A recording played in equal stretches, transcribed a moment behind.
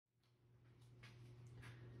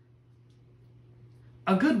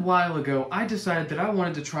A good while ago, I decided that I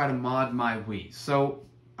wanted to try to mod my Wii, so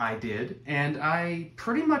I did, and I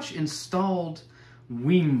pretty much installed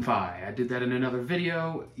WiiFi. I did that in another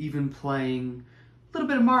video, even playing a little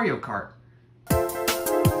bit of Mario Kart.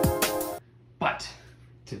 But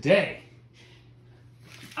today,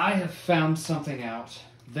 I have found something out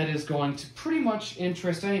that is going to pretty much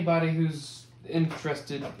interest anybody who's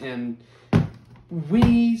interested in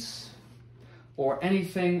Wii's or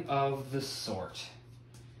anything of the sort.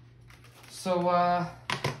 So,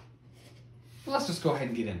 let's just go ahead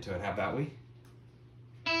and get into it, how about we?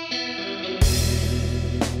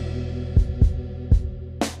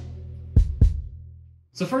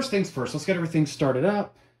 So first things first, let's get everything started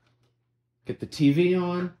up, get the TV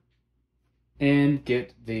on, and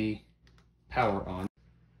get the power on.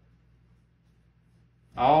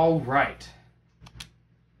 All right.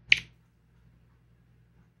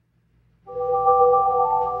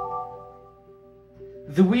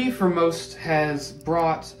 The Wii, for most, has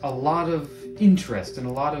brought a lot of interest and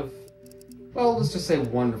a lot of, well, let's just say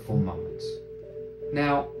wonderful moments.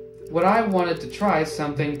 Now, what I wanted to try is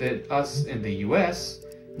something that us in the US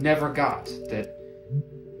never got, that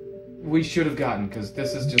we should have gotten, because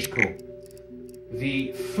this is just cool.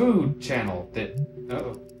 The Food Channel that,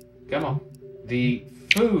 come on. The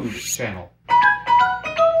Food Channel.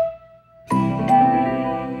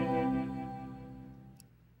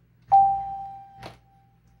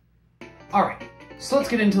 Alright, so let's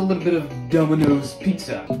get into a little bit of Dominoes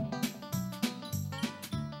pizza.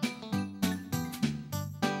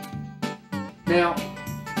 Now,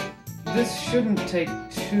 this shouldn't take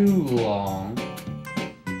too long.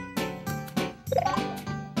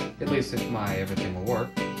 At least if my everything will work.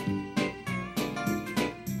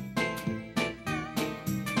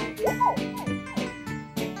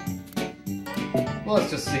 Well, let's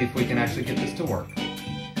just see if we can actually get this to work.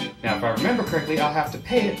 Now, if I remember correctly, I'll have to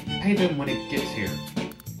pay them when it gets here.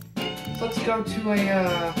 So let's go to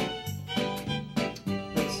a,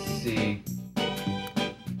 let's see.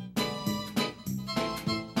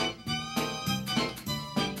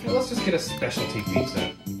 Well, let's just get a specialty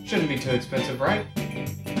pizza. Shouldn't be too expensive, right?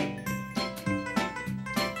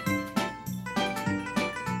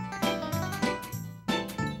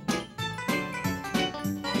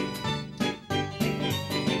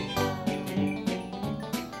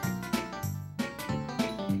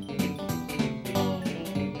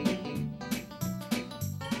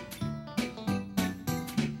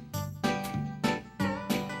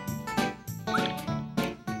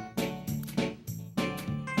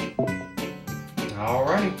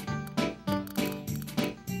 Alright.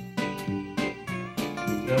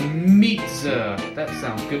 The pizza. That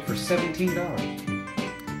sounds good for $17.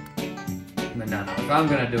 But no, if I'm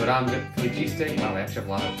gonna do it, I'm good for the cheesesteak. Wow, they actually have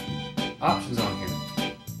a lot of options on here.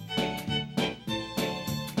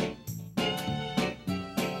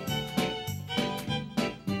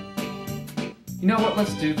 You know what?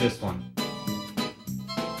 Let's do this one.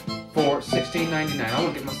 For $16.99, I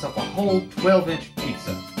want to get myself a whole 12-inch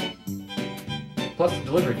pizza. Plus the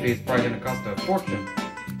delivery fee is probably going to cost a fortune.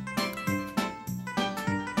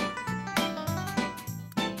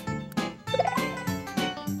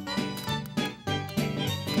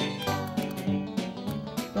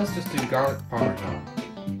 Let's just do garlic parmesan.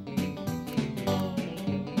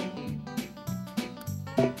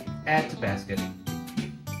 Add to basket.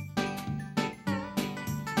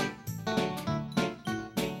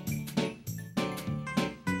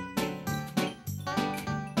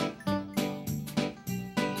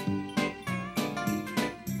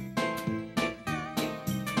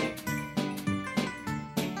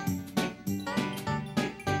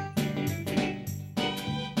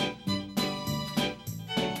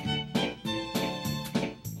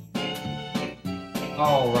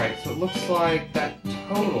 Alright, so it looks like that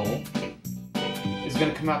total is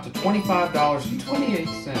going to come out to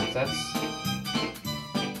 $25.28. That's...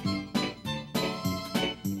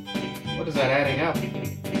 what is that adding up?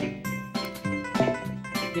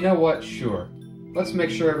 You know what? Sure. Let's make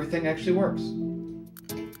sure everything actually works.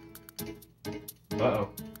 Uh-oh.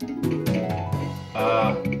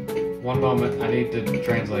 One moment. I need to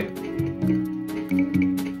translate.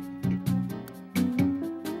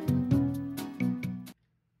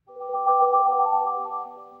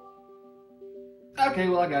 Okay,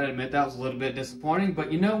 well, I gotta admit, that was a little bit disappointing,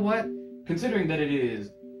 but you know what? Considering that it is,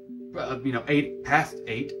 you know, 8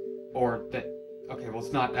 or that, okay, well,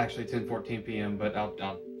 it's not actually 10:14 p.m., but I'll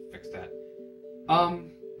fix that. Well,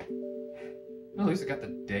 at least I got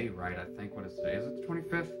the day right, I think. What is today? Is it the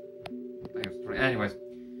 25th? I think it's 20. Anyways.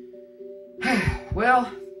 Well,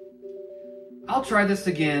 I'll try this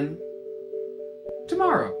again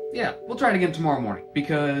tomorrow. Yeah, we'll try it again tomorrow morning,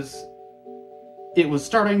 because it was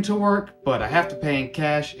starting to work, but I have to pay in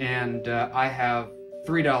cash, and I have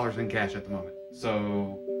 $3 in cash at the moment.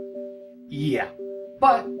 So, yeah.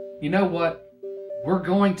 But, you know what? We're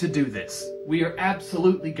going to do this. We are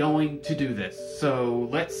absolutely going to do this. So,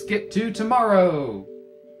 let's get to tomorrow!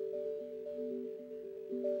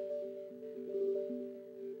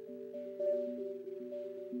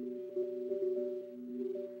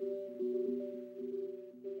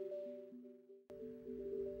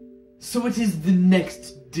 So it is the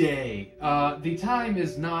next day. The time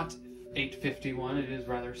is not 8:51, it is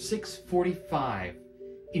rather 6:45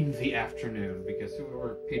 in the afternoon, because who would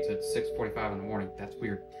order pizza at 6:45 in the morning? That's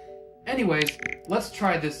weird. Anyways, let's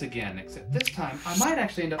try this again, except this time I might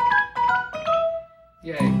actually end up...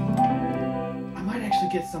 Yay. I might actually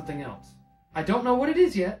get something else. I don't know what it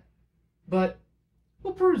is yet, but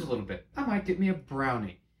we'll peruse a little bit. I might get me a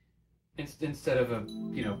brownie instead of a,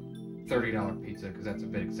 you know, $30 pizza, because that's a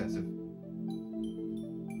bit excessive.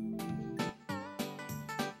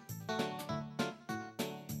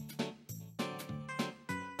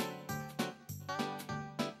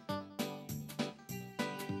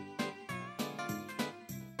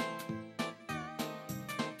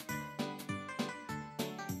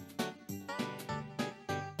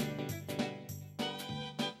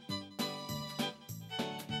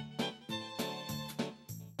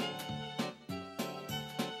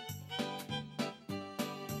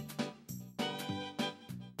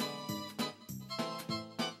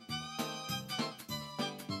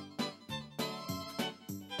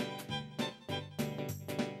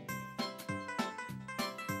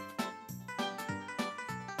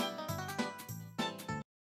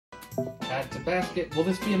 Add to basket. Will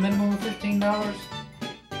this be a minimum of $15?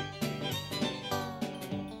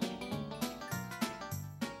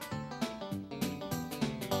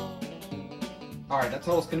 Alright, that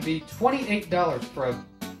total's gonna be $28 for a...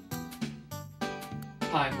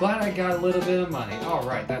 I'm glad I got a little bit of money.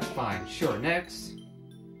 Alright, that's fine. Sure, next.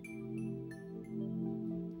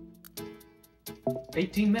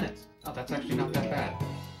 18 minutes. Oh, that's actually not that bad.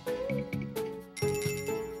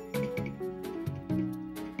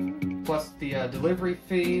 Plus the delivery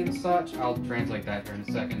fee and such. I'll translate that here in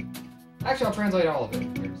a second. Actually, I'll translate all of it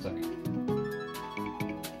here in a second.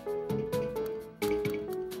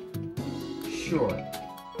 Sure.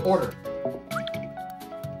 Order.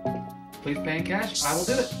 Please pay in cash. I will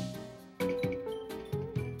do it.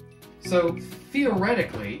 So,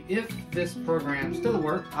 theoretically, if this program still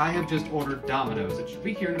worked, I have just ordered Dominoes. It should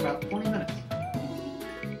be here in about 20 minutes.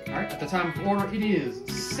 Alright, at the time of order, it is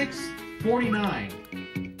 6:49.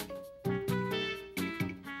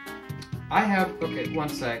 I have... Okay, one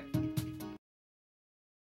sec.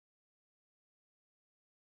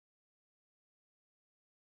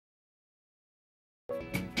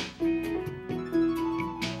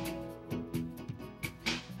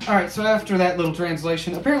 Alright, so after that little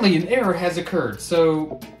translation, apparently an error has occurred,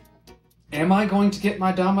 so... Am I going to get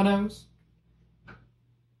my Dominoes?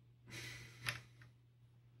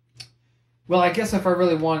 Well, I guess if I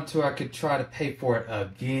really wanted to, I could try to pay for it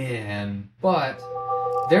again, but...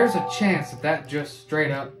 There's a chance that that just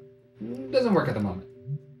straight up doesn't work at the moment.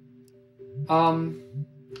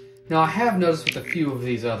 Now I have noticed with a few of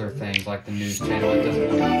these other things, like the news channel,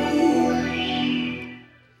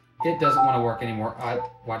 it doesn't want to work anymore.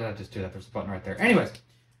 Why did I just do that? There's a button right there. Anyways,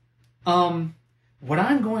 what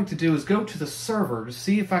I'm going to do is go to the server to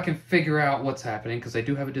see if I can figure out what's happening, because they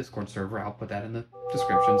do have a Discord server. I'll put that in the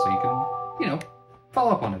description so you can, you know,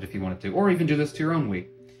 follow up on it if you wanted to, or even do this to your own Wii.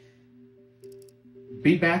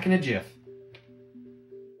 Be back in a jiff.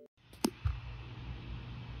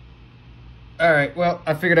 Alright, well,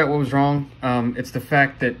 I figured out what was wrong. It's the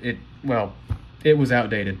fact that it was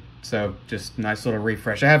outdated. So, just nice little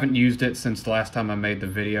refresh. I haven't used it since the last time I made the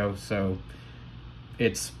video, so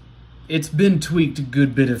it's been tweaked a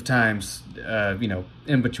good bit of times, you know,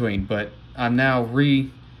 in between, but I'm now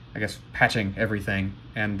patching everything,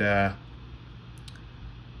 and,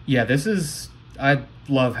 yeah, this is... I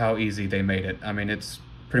love how easy they made it. I mean, it's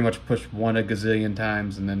pretty much pushed one a gazillion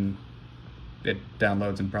times, and then it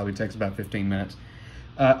downloads and probably takes about 15 minutes.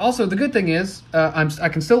 Also, the good thing is, I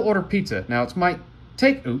can still order pizza. Now, it might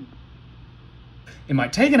take an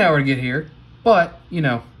hour to get here, but, you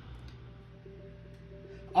know.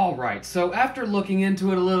 Alright, so after looking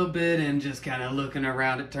into it a little bit and just kind of looking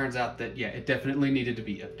around, it turns out that, yeah, it definitely needed to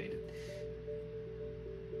be updated.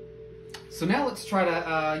 So now let's try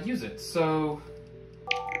to use it. So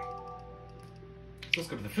let's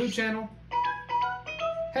go to the food channel.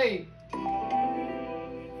 Hey!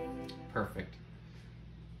 Perfect.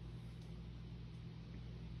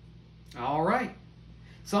 Alright.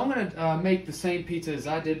 So I'm going to make the same pizza as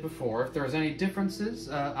I did before. If there's any differences,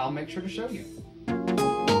 I'll make sure to show you.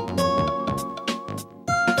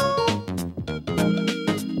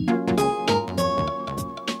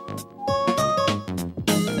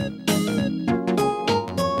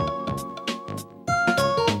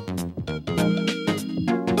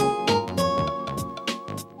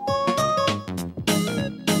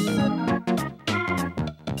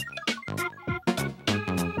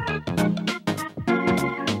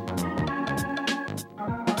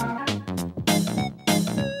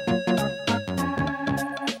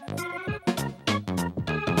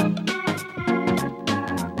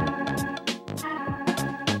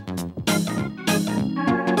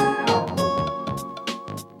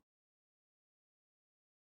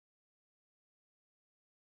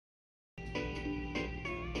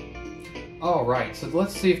 Alright, so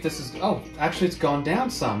let's see if this is... Oh, actually it's gone down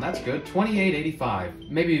some. That's good. 28.85.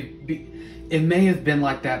 Maybe... It may have been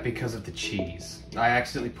like that because of the cheese. I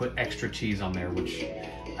accidentally put extra cheese on there, which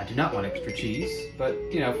I do not want extra cheese. But,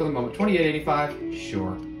 you know, for the moment, 28.85,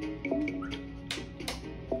 sure.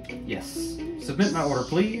 Yes. Submit my order,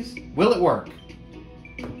 please. Will it work?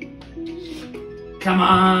 Come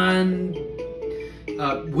on!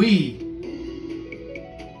 We...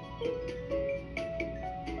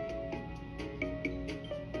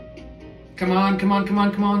 Come on, come on, come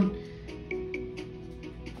on, come on.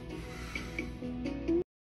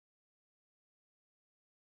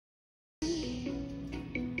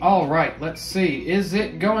 All right, let's see. Is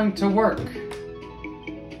it going to work?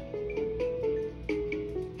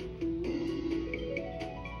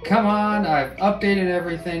 Come on, I've updated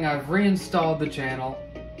everything. I've reinstalled the channel.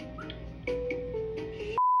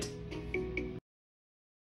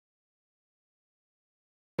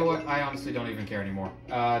 You know what? I honestly don't even care anymore.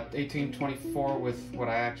 1824 with what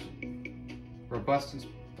I actually... Robust and...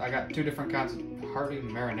 I got two different kinds of hearty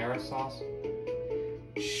marinara sauce.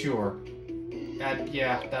 Sure.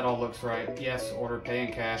 Yeah, that all looks right. Yes, order, pay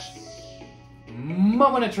in cash.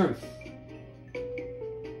 Moment of truth.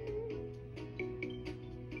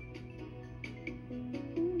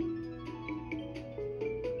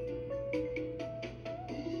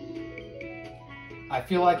 I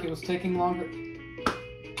feel like it was taking longer.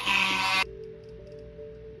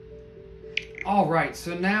 Alright,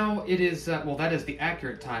 so now it is, well, that is the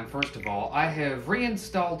accurate time, first of all. I have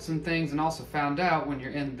reinstalled some things and also found out when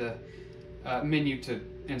you're in the menu to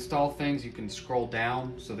install things, you can scroll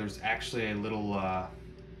down, so there's actually a little,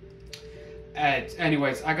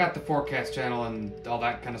 anyways, I got the forecast channel and all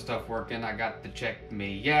that kind of stuff working. I got the check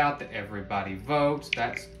me out, that everybody votes.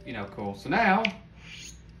 That's, you know, cool. So now,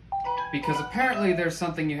 because apparently there's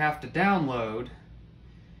something you have to download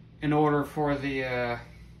in order for the,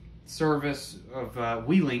 service of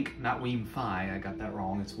WeLink, not WeMFi, I got that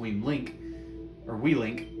wrong, it's WeLink, or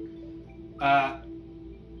WeLink. I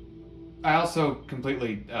also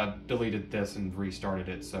completely deleted this and restarted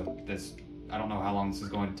it, so this, I don't know how long this is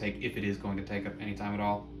going to take, if it is going to take up any time at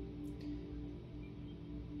all.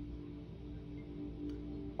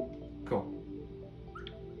 Cool.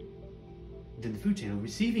 Then the food channel,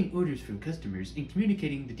 receiving orders from customers and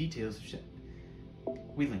communicating the details of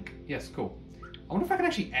WeLink. Yes, cool. I wonder if I can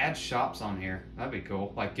actually add shops on here. That'd be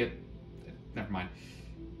cool. Like get... Never mind.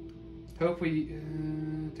 Hope we...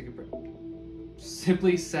 take a break.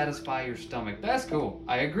 Simply satisfy your stomach. That's cool.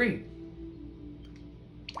 I agree.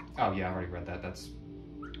 Oh yeah, I already read that. That's...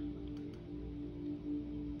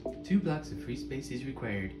 2 blocks of free space is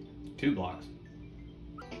required. 2 blocks.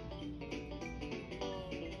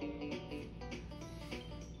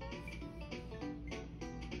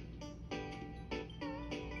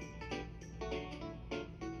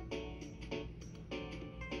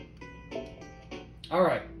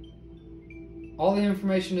 Alright, all the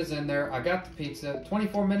information is in there. I got the pizza.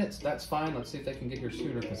 24 minutes, that's fine. Let's see if they can get here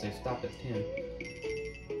sooner because they stopped at 10.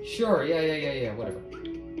 Sure, yeah, whatever.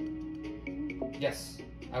 Yes,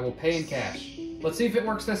 I will pay in cash. Let's see if it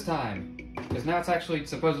works this time. Because now it's actually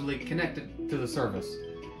supposedly connected to the service.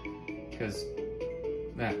 Because,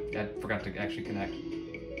 I forgot to actually connect.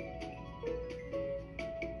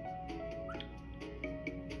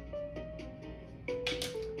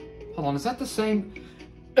 Hold on, is that the same?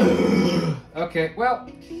 Okay, well,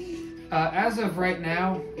 as of right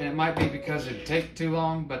now, and it might be because it'd take too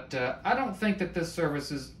long, but I don't think that this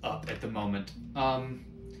service is up at the moment.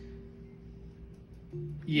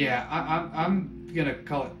 Yeah, I'm gonna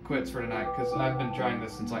call it quits for tonight because I've been trying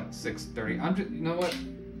this since like 6:30. I'm just, you know what?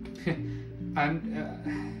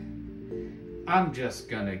 I'm just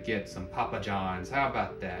gonna get some Papa John's. How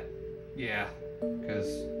about that? Yeah, because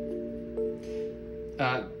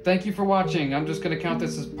Thank you for watching. I'm just going to count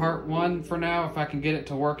this as part 1 for now. If I can get it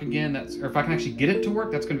to work again, or if I can actually get it to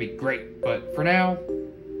work, that's going to be great. But for now,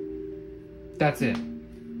 that's it.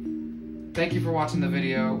 Thank you for watching the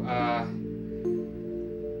video.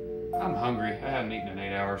 I'm hungry. I haven't eaten in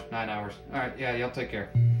 9 hours. Alright, yeah, y'all take care.